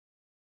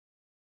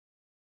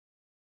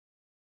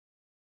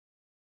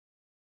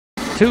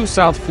Two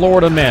South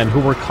Florida men who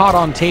were caught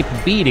on tape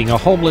beating a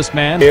homeless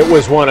man. It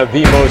was one of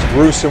the most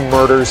gruesome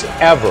murders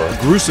ever. A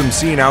gruesome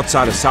scene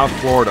outside a South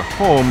Florida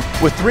home.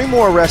 With 3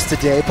 more arrests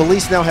today,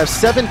 police now have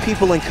 7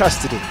 people in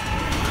custody.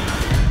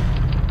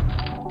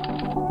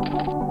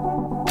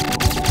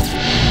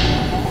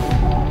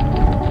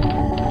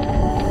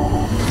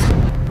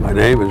 My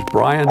name is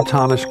Brian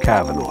Thomas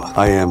Cavanagh.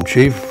 I am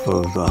Chief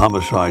of the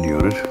Homicide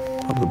Unit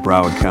of the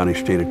Broward County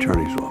State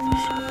Attorney's Office.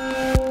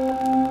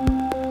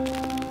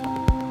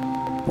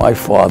 My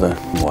father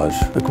was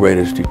the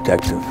greatest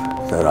detective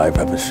that I've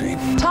ever seen.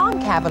 Tom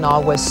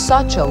Cavanagh was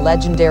such a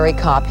legendary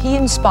cop, he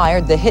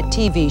inspired the hit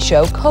TV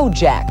show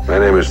Kojak. My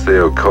name is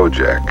Theo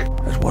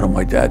Kojak. As one of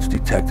my dad's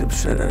detectives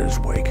said at his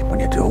wake, when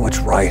you do what's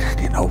right,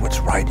 you know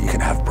what's right, you can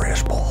have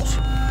brass balls.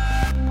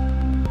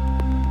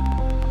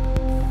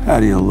 How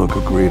do you look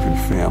a grieving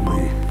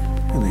family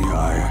in the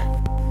eye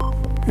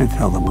and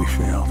tell them we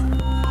failed?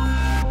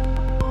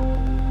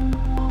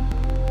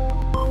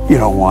 You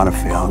don't want to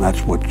fail, and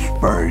that's what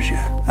spurs you.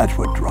 That's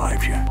what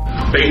drives you.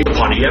 Based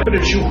upon the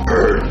evidence you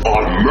heard,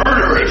 are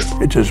murderous.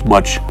 It's as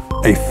much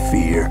a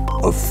fear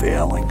of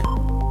failing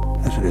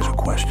as it is a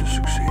quest to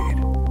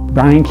succeed.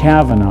 Brian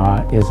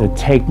Cavanagh is a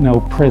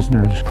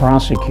take-no-prisoners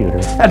prosecutor.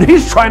 And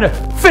he's trying to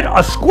fit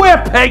a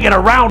square peg in a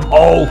round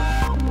hole.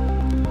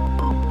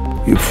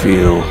 You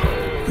feel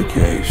the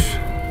case.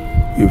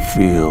 You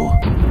feel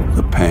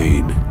the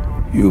pain.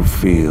 You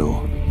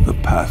feel the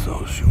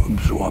pathos. You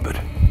absorb it.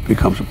 It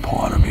becomes a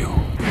part of you.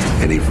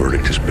 Any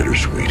verdict is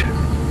bittersweet.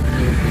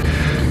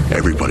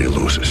 Everybody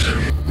loses.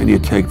 And you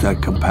take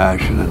that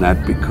compassion and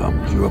that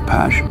becomes your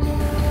passion.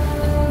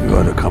 Your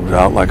other comes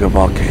out like a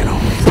volcano.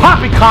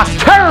 Poppycock's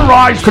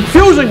terrorized,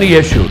 confusing the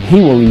issue.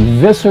 He will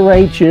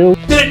eviscerate you.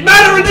 Did it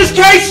matter in this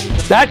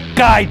case? That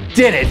guy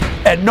did it,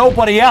 and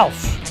nobody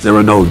else. There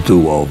are no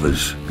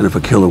do-overs. And if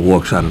a killer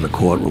walks out of the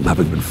courtroom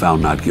having been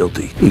found not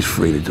guilty, he's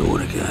free to do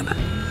it again.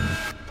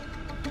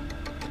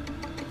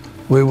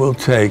 We will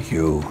take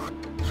you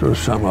through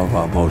some of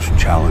our most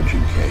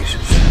challenging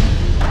cases.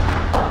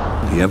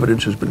 The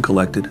evidence has been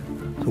collected.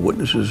 The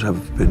witnesses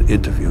have been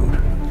interviewed.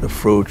 The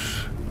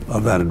fruits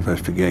of that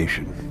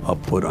investigation are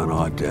put on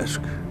our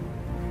desk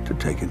to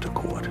take into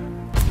court.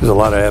 There's a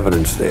lot of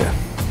evidence there,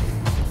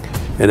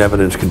 and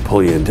evidence can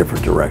pull you in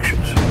different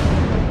directions.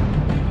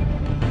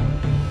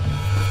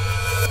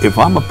 If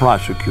I'm a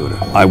prosecutor,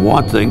 I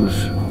want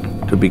things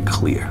to be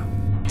clear.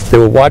 They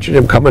were watching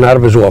him coming out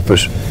of his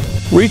office,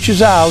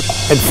 reaches out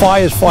and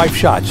fires 5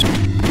 shots.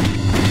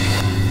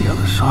 The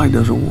other side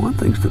doesn't want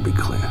things to be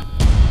clear.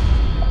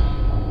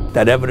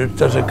 That evidence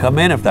doesn't come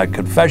in. If that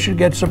confession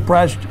gets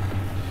suppressed,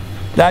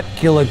 that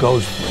killer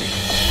goes free.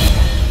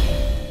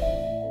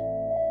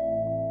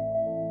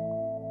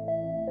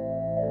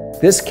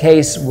 This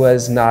case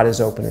was not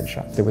as open and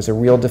shut. There was a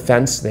real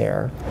defense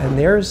there. And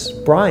there's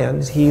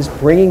Brian. He's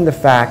bringing the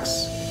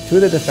facts to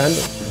the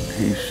defendant.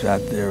 He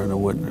sat there in the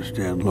witness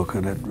stand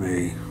looking at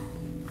me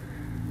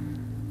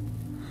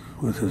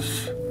with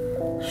his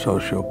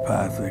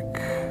sociopathic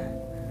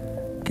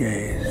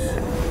gaze.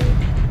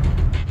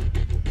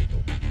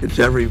 It's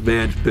every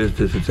man's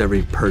business, it's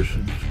every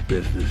person's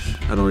business,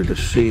 not only to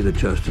see that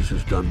justice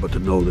is done, but to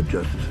know that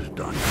justice is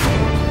done.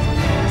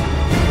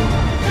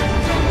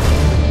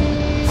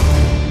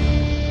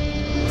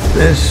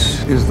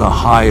 This is the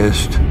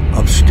highest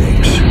of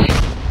stakes.